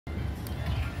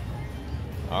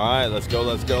All right, let's go,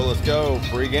 let's go, let's go.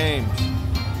 Free games.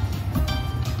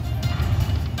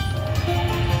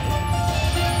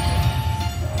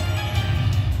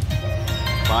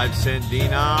 $0.05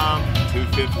 denom,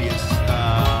 $2.50 is,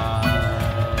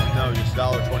 no, just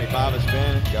 $1.25 a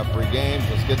spin. Got free games.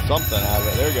 Let's get something out of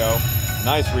it. There you go.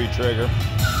 Nice re-trigger.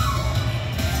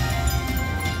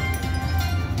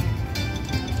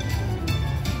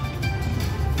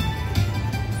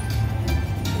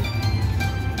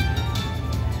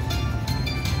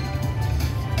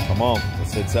 Come on,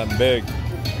 let's hit something big.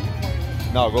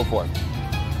 No, go for it.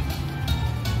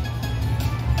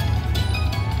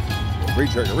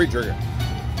 Re-trigger, re-trigger.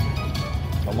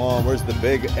 Come on, where's the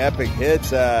big epic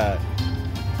hits at?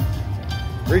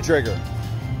 Re-trigger.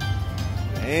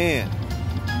 Man,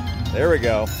 there we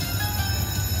go.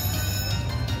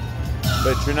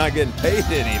 But you're not getting paid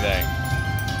anything.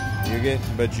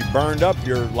 But you burned up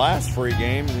your last free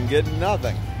game and getting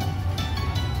nothing.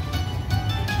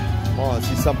 Come on, let's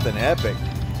see something epic.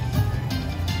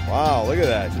 Wow, look at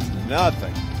that, just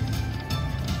nothing.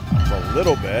 It's a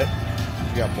little bit.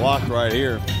 You got blocked right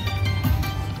here.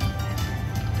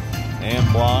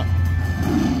 And blocked.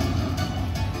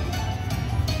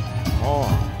 Oh,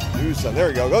 do something. There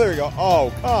we go. There we go.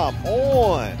 Oh, come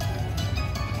on.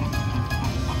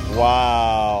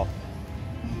 Wow.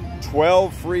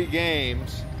 12 free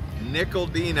games, nickel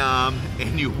denom,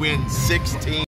 and you win 16.